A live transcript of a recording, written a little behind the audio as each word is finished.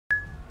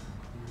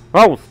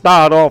I'll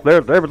start off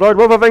this episode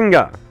with a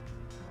finger.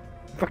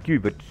 Fuck you,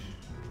 bitch.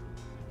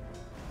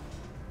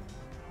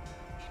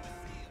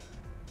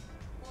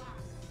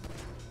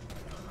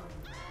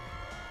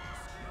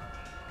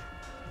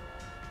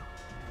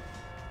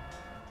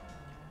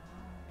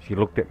 She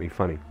looked at me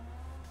funny.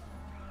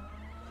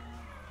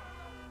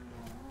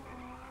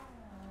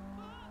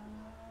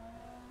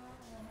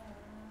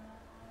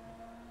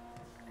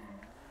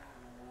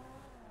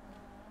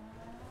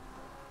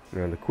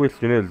 Now the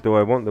question is, do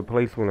I want the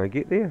police when I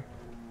get there?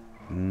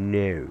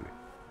 No.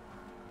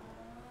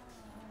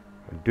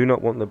 I do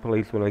not want the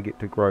police when I get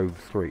to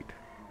Grove Street.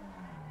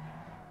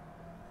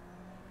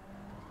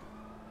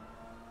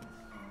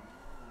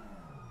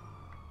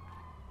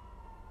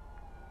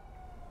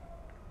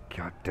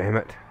 God damn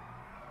it.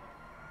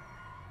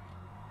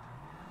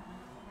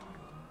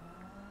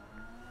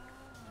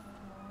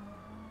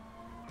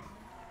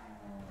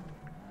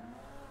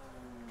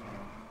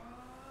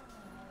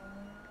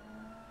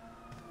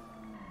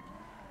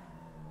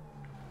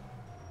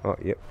 Oh,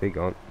 yep, they're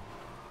gone.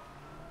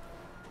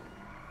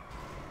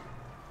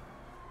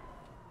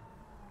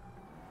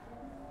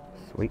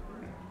 Sweet.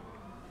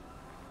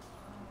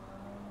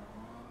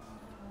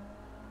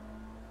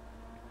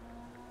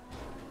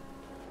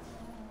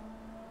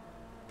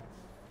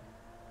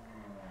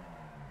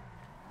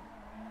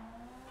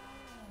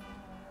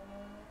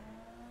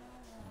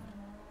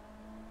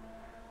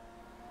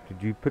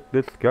 Did you put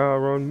this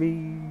car on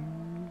me?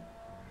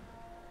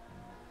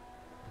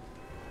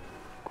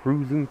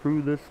 Cruising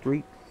through the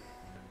streets.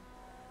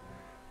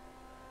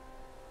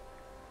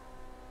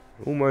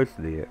 Almost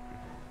there.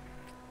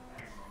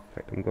 In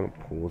fact, I'm gonna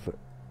pause it.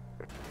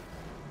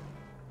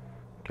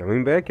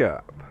 Coming back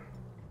up.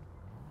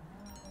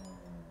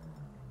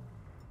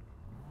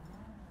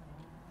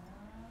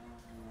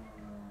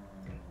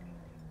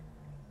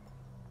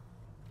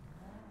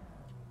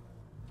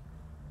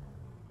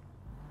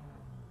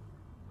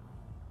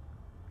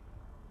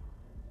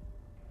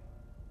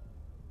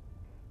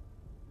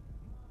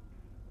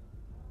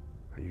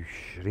 Are you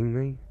shitting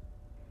me?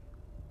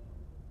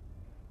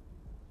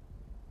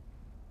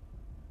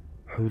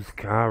 Whose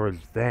car is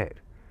that?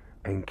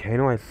 And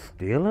can I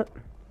steal it?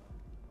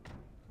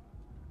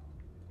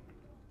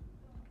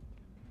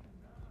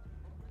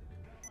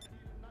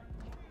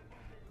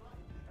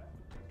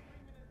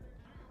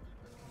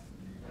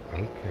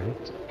 Okay.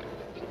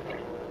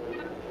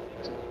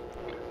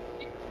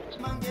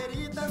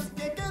 Mangueritas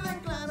que queden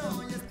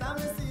claro y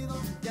establecido,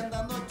 y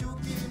andando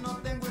chuki no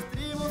tengo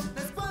estribos,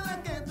 la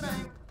escuadra que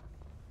trae.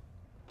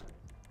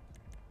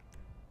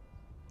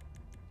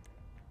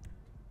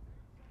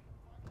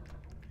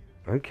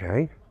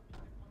 Okay.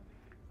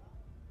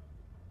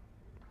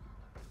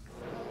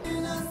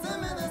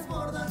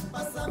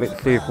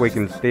 Let's see if we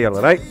can steal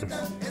it, eh?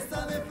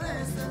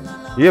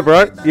 Yeah,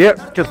 bro.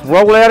 Yep, just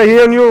roll out of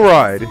here on your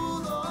ride.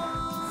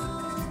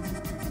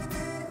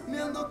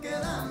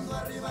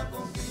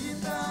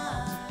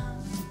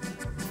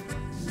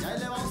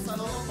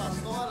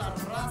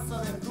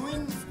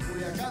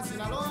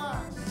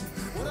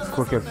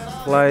 Quickest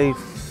place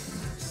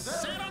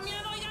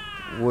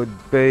would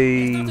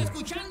be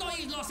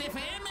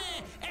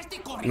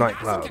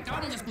nightclub.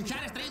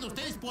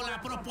 Por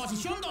la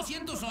proposición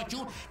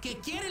 208 que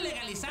quiere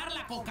legalizar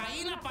la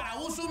cocaína para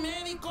uso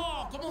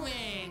médico. ¿Cómo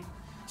ven?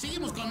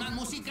 Seguimos con más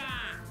música.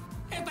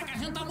 Esta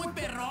canción está muy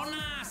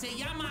perrona. Se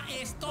llama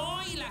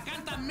Estoy y la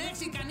canta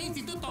Mexican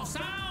Institute of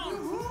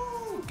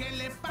Sound. ¿Qué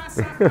le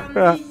pasa,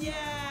 pandilla?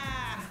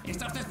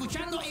 Está usted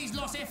escuchando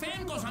Islos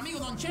FM con su amigo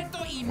Don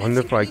Cheto y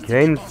Wonder if I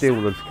can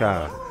steal this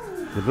car.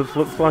 Because this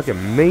looks like a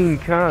mean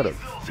car to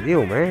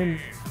steal, man.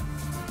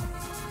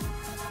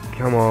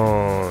 Come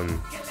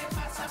on.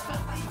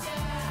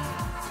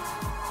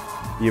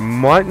 You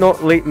might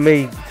not let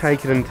me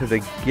take it into the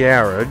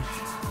garage,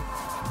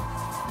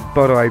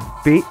 but I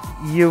bet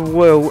you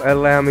will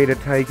allow me to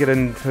take it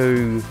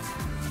into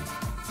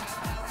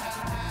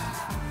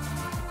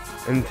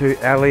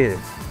Alias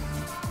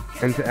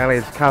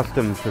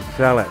Customs to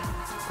sell it.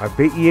 I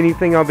bet you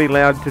anything I'll be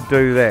allowed to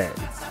do that.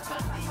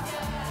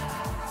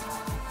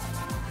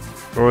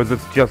 Or is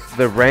this just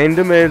the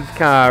random as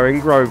car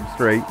in Grove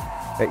Street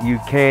that you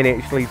can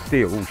actually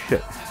steal? Oh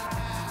shit.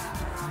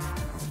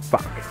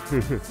 Fuck.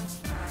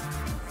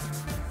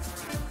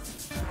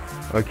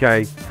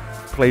 Okay,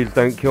 please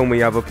don't kill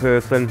me, other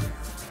person.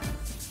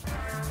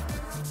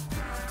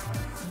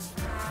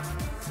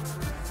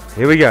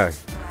 Here we go.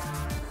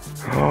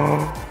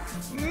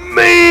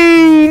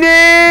 Meanies!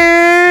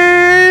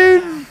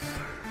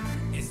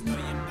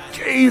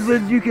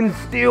 Jesus, you can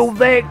steal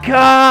that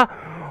car?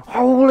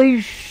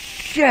 Holy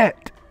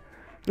shit!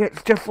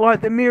 It's just like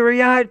the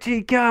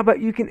mariachi car, but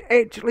you can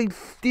actually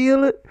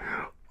steal it?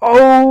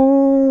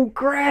 Oh,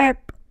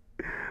 crap!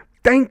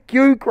 Thank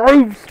you,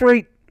 Grove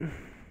Street!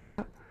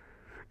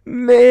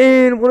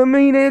 Man, what a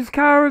mean ass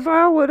car as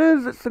well it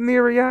is. It's the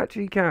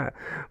mariachi car,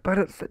 but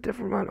it's a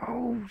different one.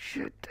 Oh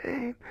shit,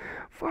 damn.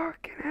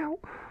 Fucking hell.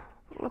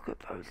 Look at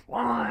those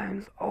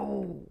lines.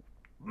 Oh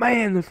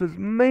man, this is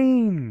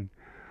mean.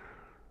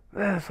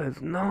 This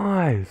is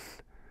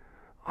nice.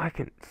 I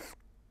can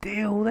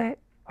steal that?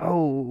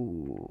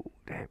 Oh,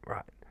 damn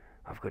right.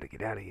 I've got to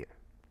get out of here.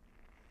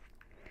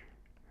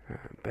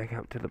 Back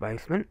up to the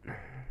basement.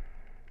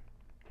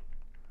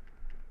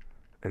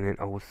 And then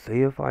I will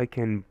see if I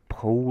can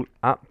pull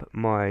up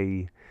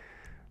my...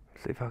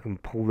 See if I can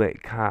pull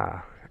that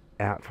car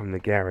out from the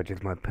garage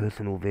as my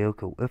personal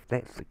vehicle. If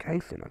that's the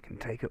case, then I can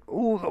take it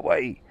all the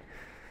way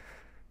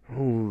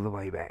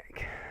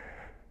back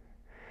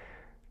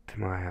to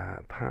my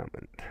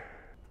apartment.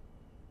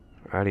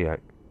 Rightio,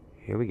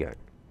 here we go.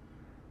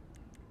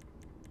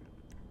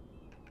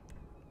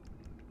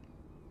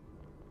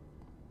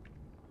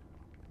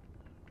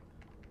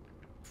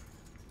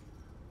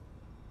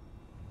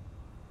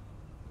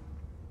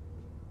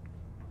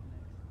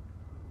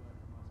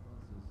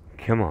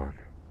 Come on.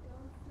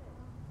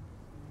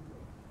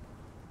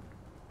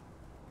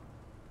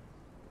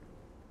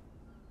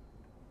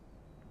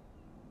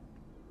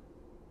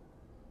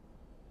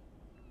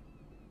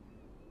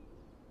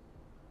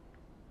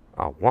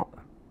 Oh, what?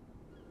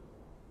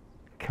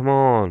 Come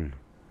on.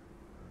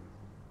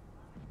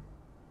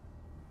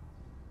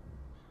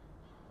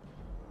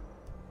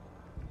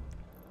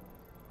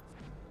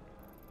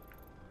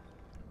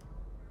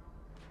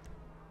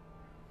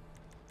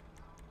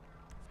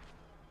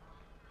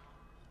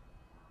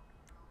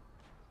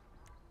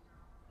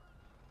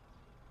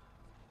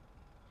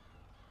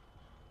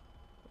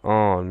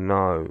 Oh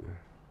no.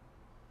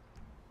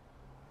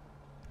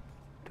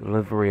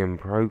 Delivery in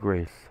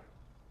progress.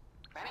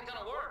 That ain't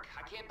gonna work.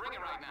 I can't bring it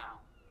right now.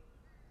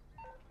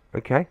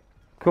 Okay,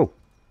 cool.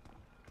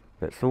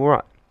 That's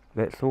alright.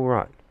 That's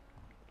alright.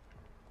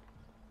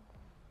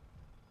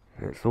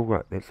 That's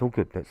alright. That's all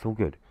good. That's all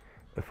good.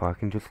 If I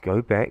can just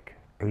go back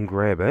and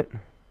grab it.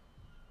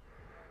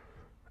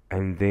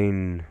 And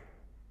then...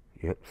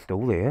 Yep,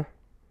 still there.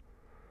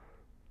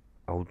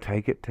 I'll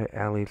take it to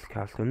Ali's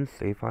Customs,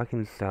 see if I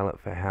can sell it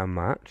for how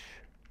much.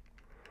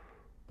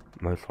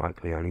 Most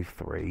likely only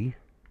 3k.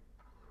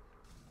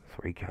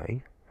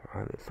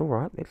 Alright, that's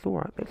alright, that's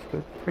alright, that's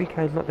good.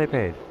 3k is not that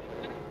bad.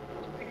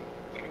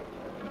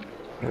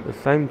 At the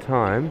same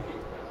time...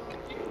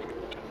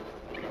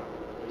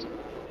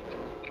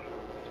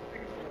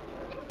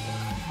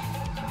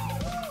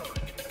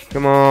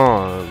 Come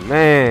on,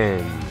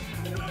 man!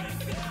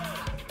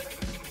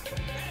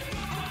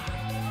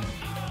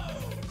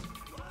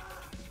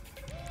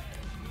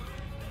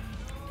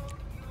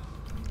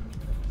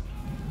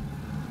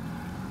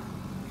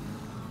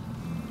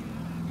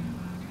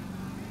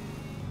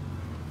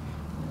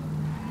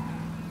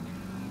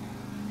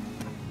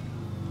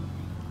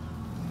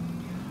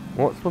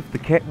 What's with the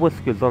cat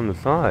whiskers on the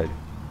side?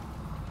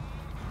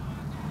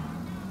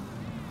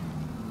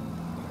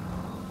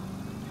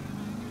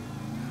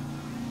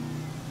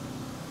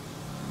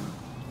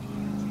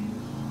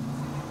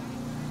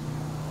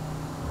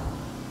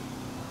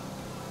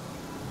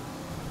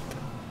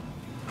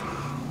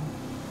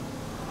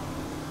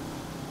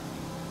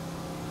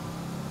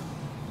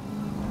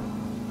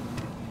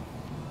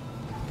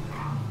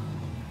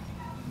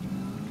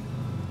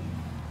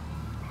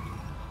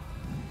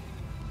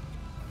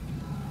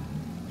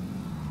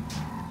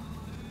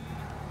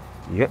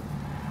 Yep.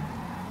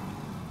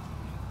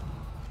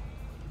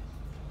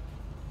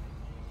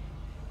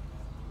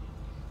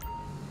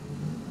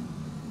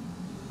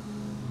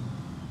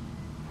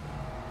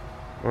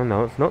 Oh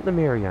no, it's not the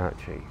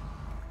mariachi.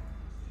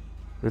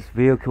 This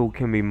vehicle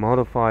can be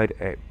modified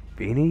at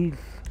Benny's?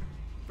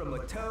 From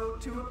a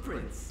toad to a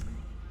prince.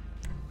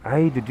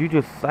 Hey, did you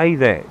just say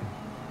that?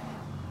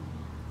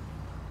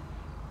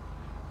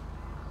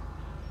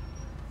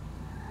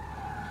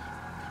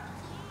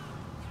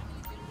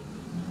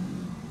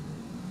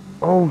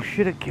 Oh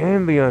shit, it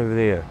can be over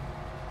there.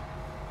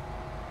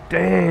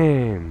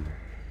 Damn.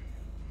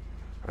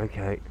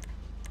 Okay.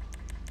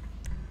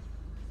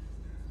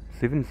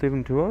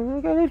 772.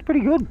 Okay, that's pretty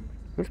good.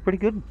 That's pretty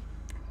good.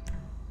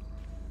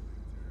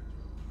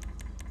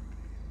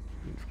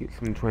 Let's get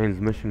some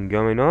transmission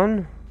going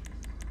on.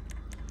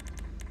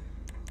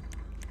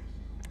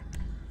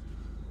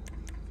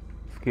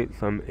 Let's get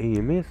some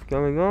EMS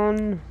going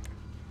on.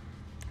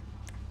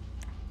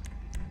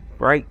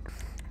 Brakes.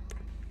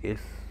 Yes.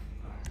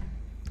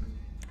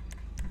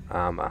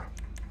 Armor.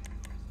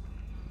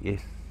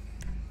 Yes.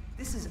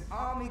 This is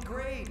Army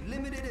grade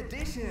limited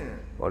edition.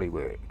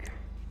 Bodywork.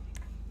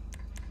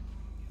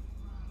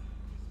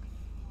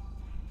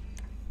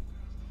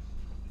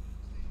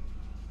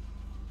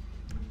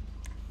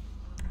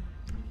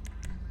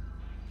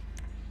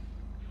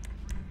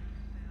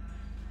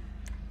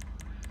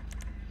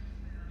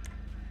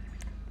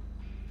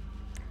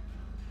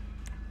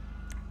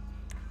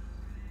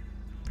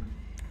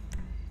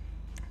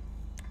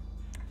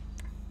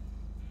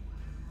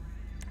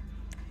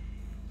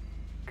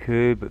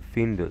 Curb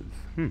fenders.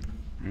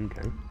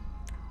 Okay.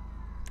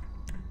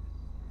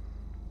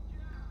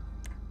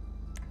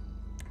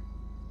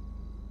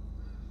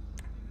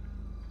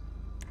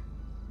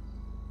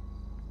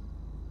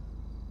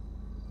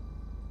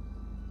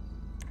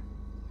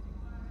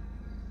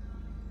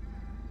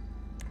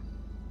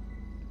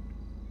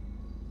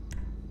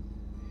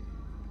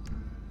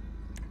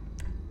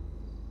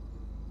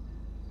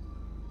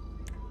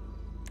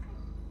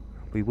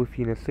 be with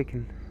you in a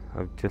second.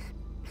 I've just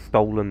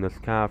stolen this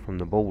car from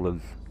the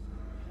ballers.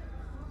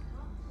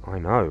 I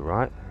know,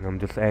 right? And I'm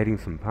just adding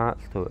some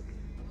parts to it.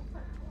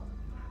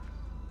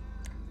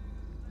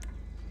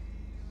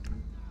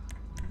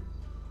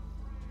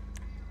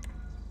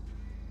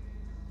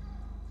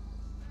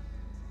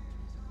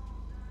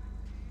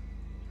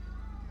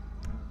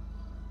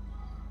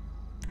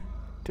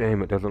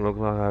 Damn, it doesn't look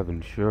like I have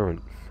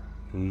insurance.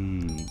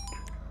 Eek.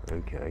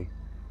 Okay.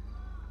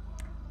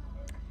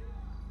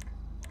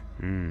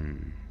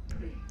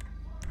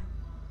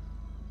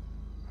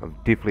 I've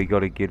definitely got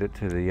to get it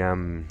to the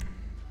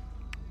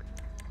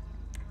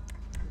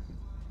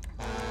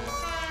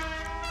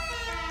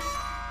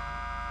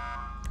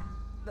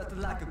Nothing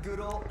like a good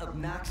old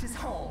obnoxious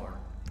horn.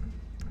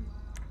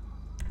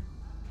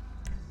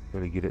 got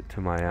to get it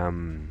to my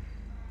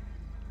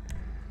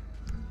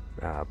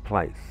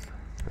place,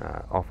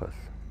 office.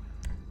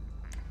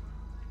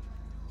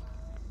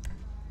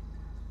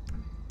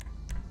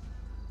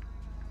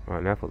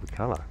 Right, now for the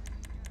colour.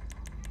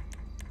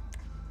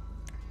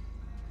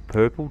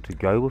 Purple to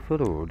go with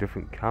it, or a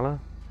different colour?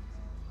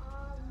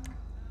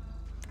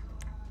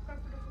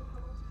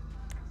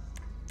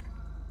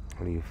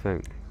 What do you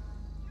think?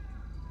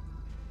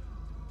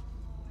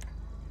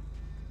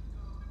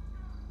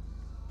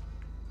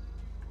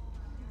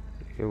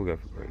 Yeah, we'll go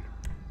for green.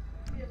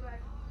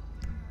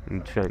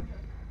 And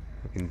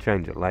I can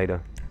change it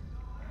later.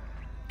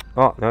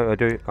 Oh, no, I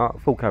do. Oh,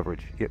 full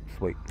coverage. Yep,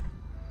 sweet.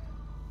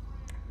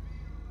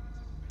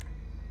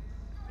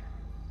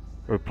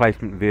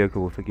 Replacement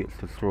vehicle if it gets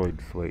destroyed.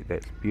 Sweet,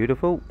 that's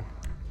beautiful.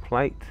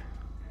 Plate.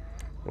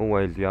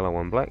 Always yellow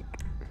and black.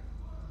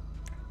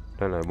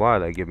 Don't know why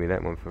they give me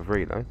that one for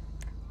free though.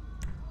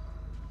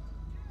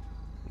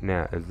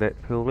 Now, is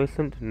that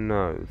pearlescent?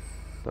 No.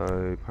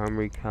 So,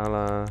 primary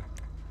colour,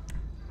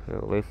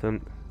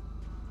 pearlescent.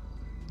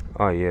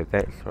 Oh yeah,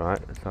 that's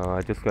right. So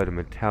I just go to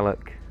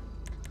metallic.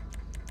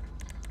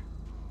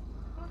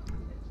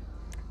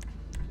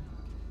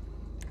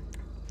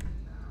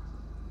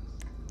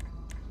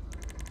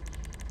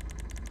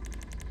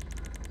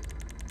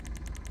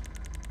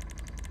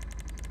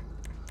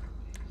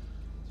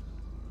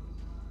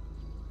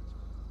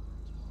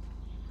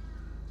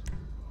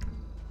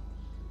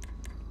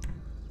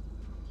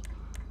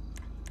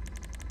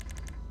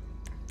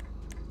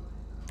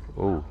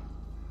 Oh.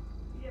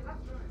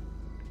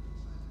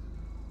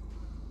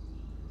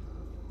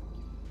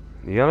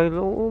 The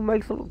yellow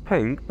makes it look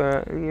pink,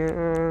 but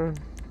yeah.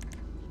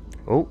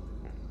 Oh.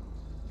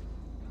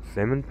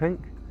 Salmon pink?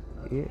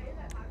 Yeah.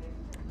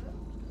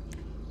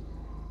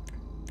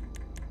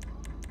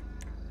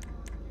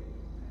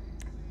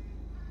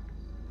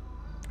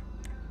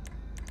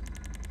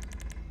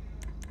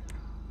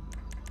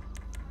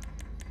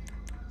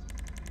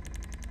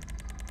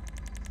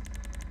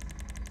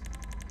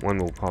 One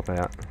will pop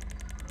out.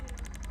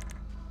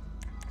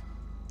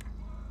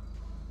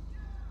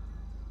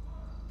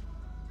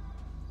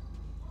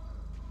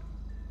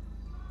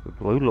 The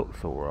blue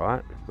looks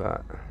alright,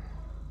 but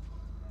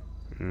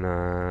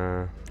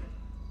nah.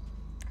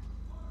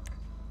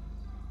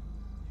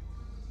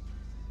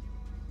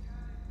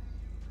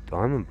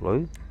 Diamond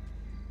blue?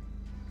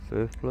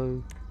 Surf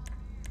blue?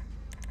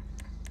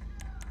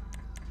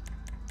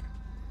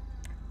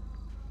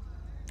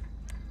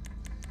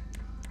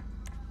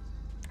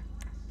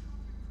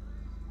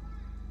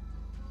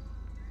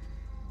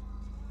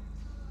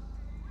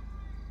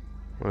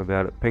 What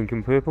about it? Pink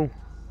and purple?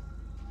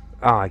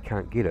 Ah, I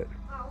can't get it.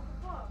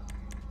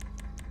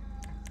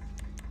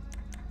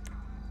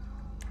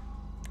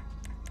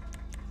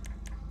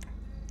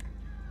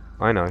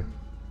 I know.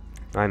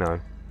 I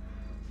know.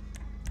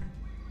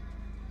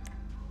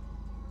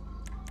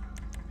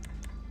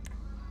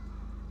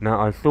 No,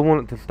 I still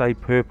want it to stay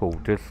purple,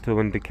 just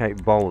to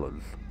indicate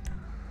bowlers.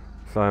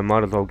 So I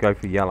might as well go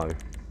for yellow.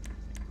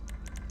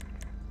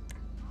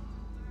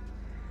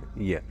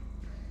 Yeah.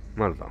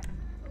 Might as well.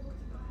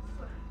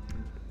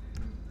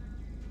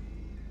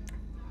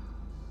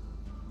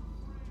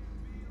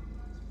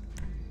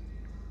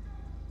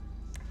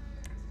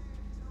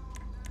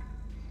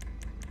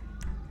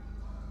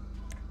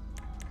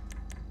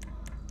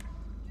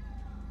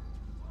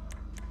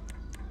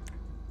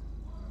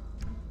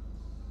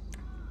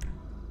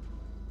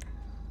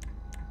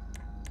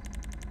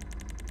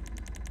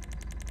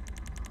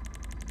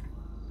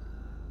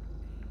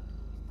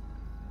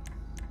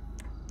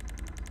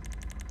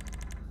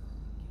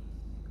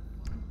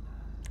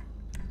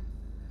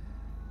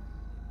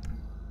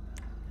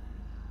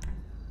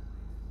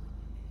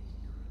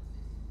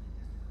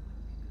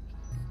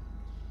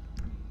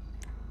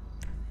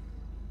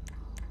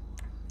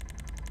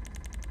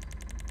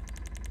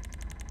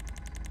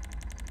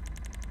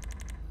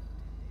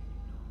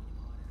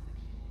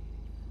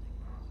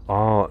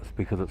 Oh, it's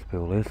because it's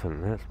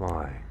pearlescent, that's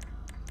why.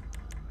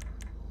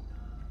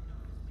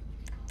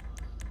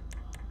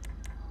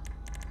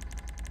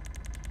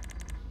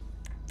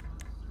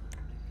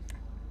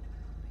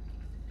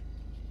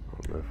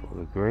 I'll go for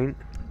the green.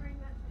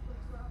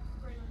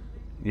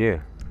 Yeah.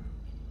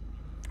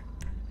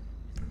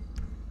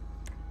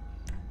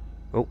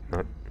 Oh,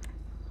 no.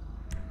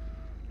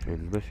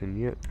 Transmission,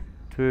 yep.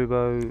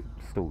 Turbo,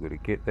 still gotta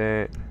get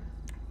that.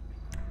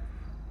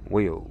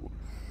 Wheels.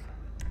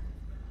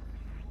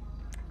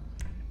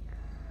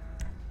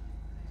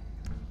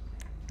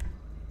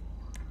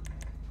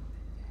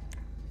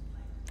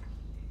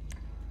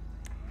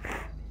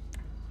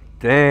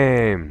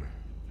 Damn.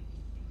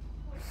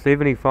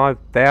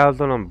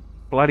 75,000 on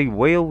bloody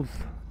wheels?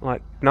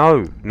 Like,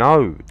 no,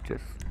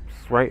 just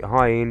straight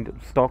high-end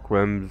stock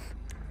rims,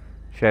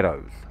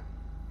 shadows.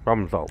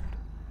 Problem solved.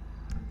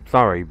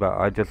 Sorry, but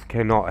I just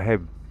cannot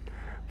have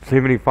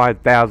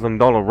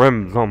 $75,000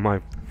 rims on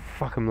my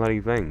fucking bloody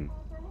thing.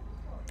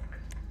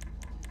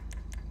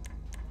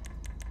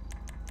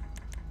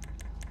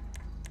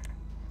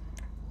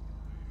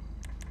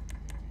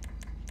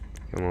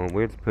 Come on,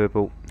 where's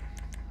purple?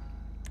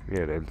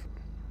 Yeah, it is.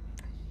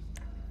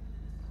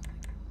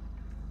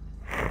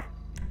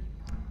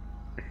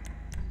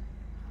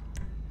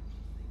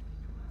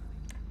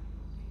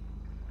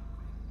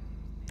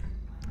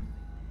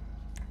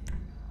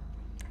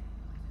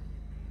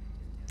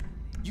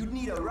 You'd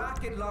need a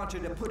rocket launcher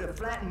to put a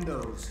flat in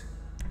those.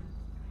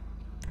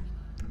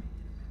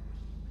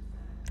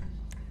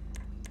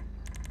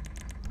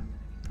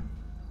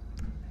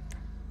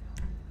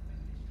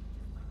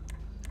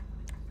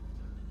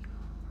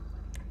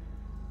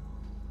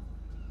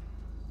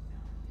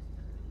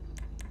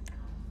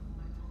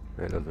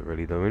 That doesn't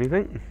really do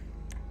anything.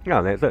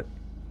 Oh, that's it.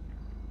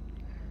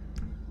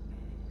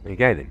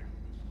 Okay then.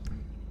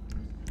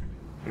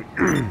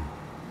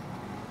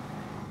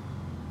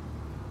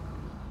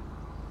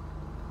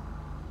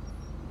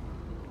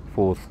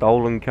 For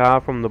stolen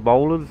car from the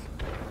bowlers.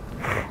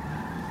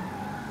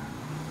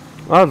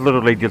 I was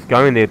literally just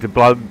going there to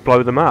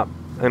blow them up,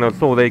 and I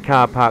saw their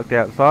car parked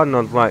outside, and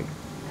I was like,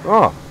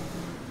 oh,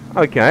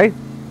 okay,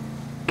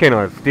 can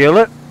I steal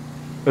it?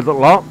 Is it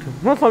locked?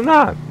 And I was like,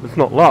 no, it's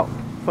not locked.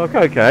 It's like,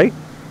 okay,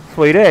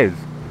 sweet as.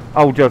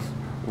 I'll just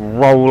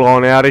roll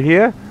on out of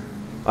here.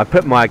 I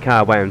put my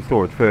car away in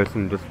storage first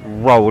and just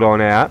rolled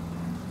on out.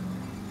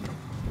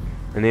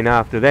 And then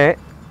after that,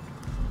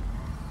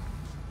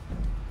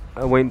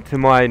 I went to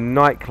my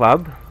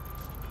nightclub.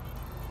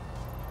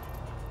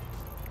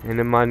 And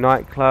in my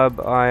nightclub,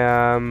 I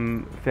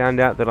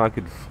found out that I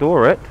could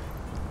store it,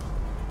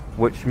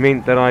 which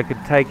meant that I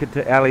could take it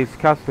to Ali's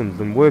Customs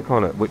and work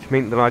on it, which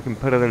meant that I can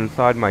put it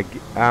inside my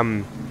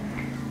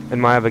in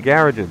my other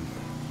garages.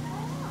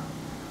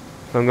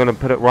 So I'm going to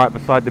put it right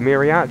beside the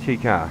mariachi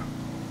car.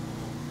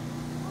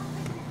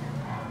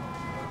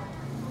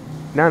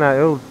 No,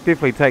 it'll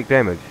definitely take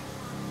damage.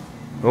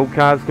 All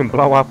cars can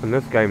blow up in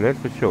this game, that's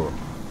for sure.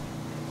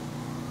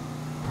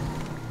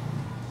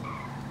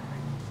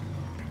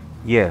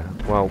 Yeah,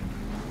 well.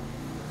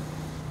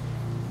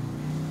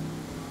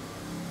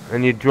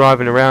 And you're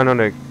driving around on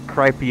a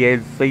crappy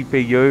ass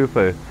CPU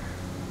for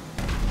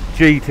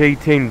GT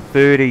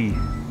 1030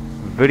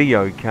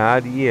 video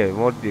card. Yeah,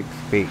 what do you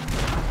expect?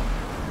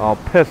 Oh,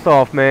 piss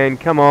off, man.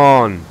 Come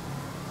on.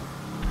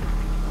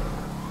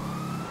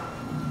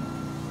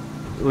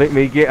 Let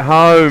me get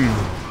home.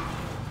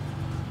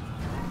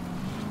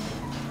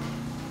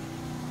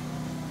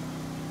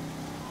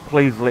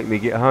 Please let me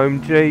get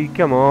home, G.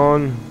 Come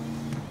on.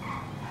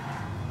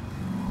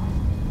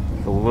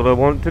 That's all that I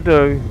want to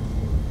do.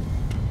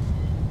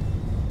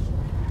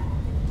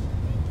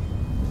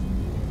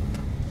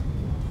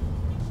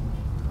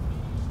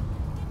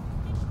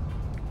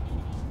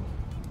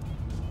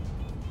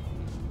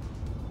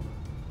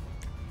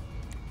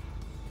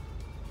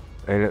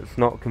 And it's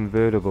not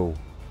convertible.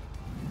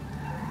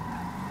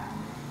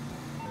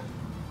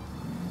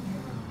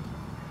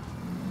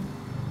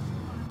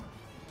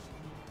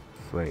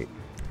 Sweet.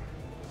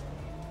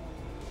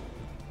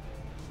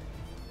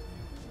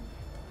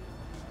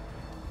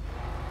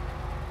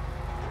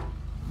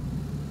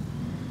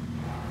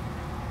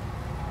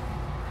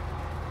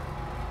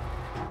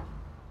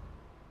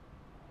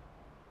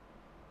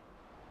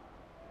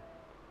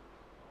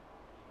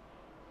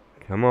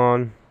 Come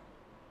on.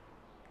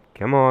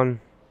 Come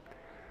on.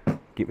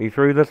 Get me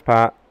through this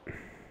part.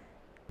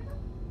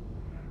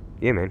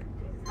 Yeah, man.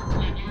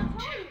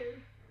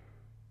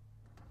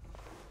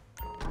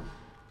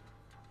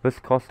 This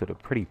costed a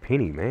pretty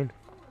penny, man.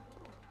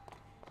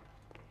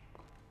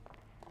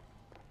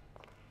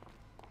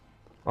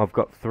 I've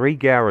got 3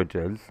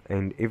 garages,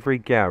 and every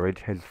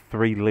garage has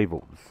 3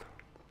 levels.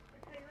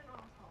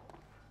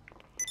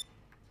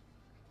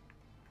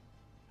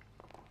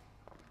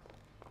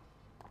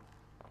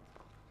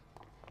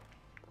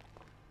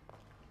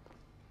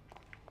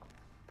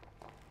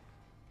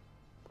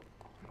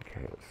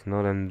 Okay, it's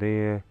not in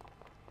there.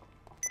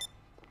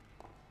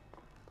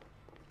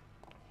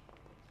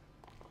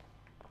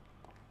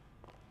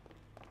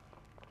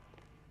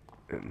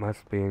 It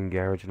must be in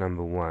garage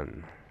number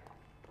 1.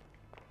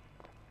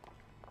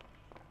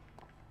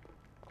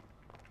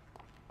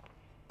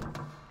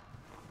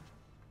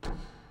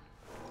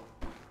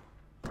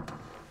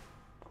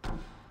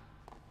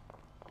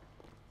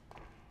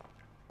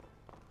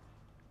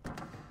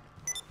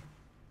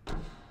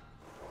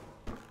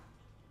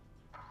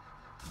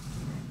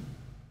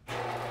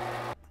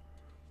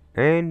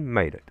 And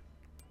made it.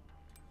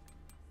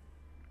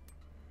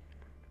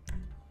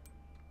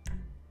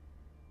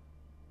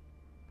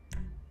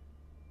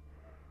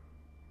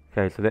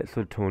 Okay, so that's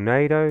a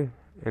tornado,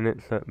 and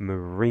it's a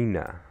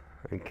marina.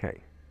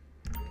 Okay.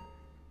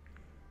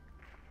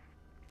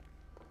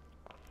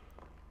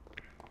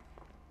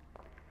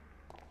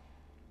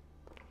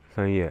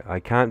 So yeah, I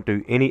can't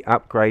do any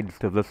upgrades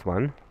to this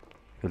one,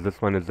 because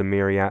this one is the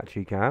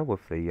mariachi car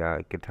with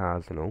the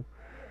guitars and all.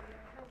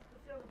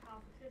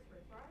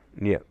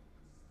 Yep.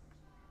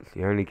 It's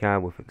the only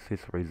car with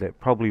accessories that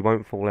probably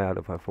won't fall out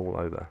if I fall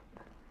over.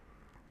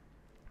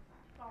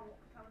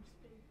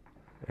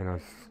 And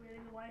I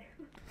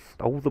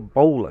stole the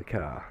bowler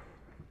car.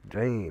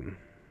 Damn.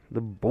 The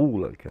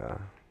bowler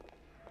car.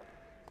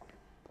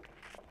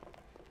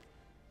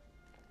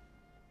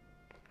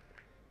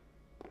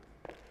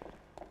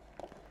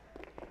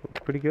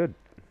 Looks pretty good.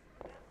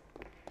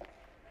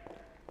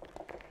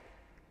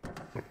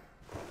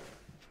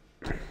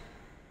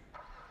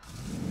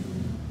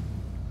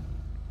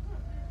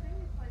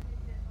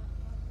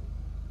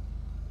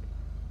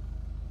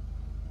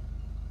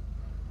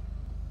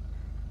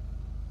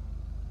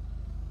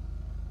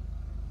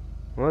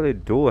 Well, the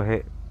door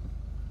it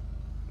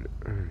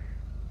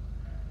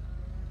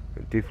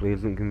definitely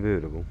isn't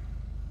convertible.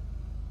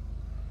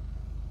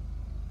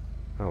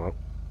 Oh well.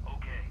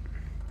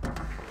 Okay.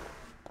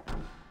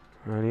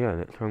 Rightio,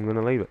 that's where I'm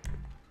gonna leave it.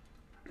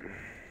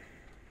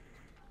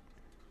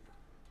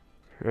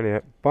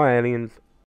 Rightio, bye aliens.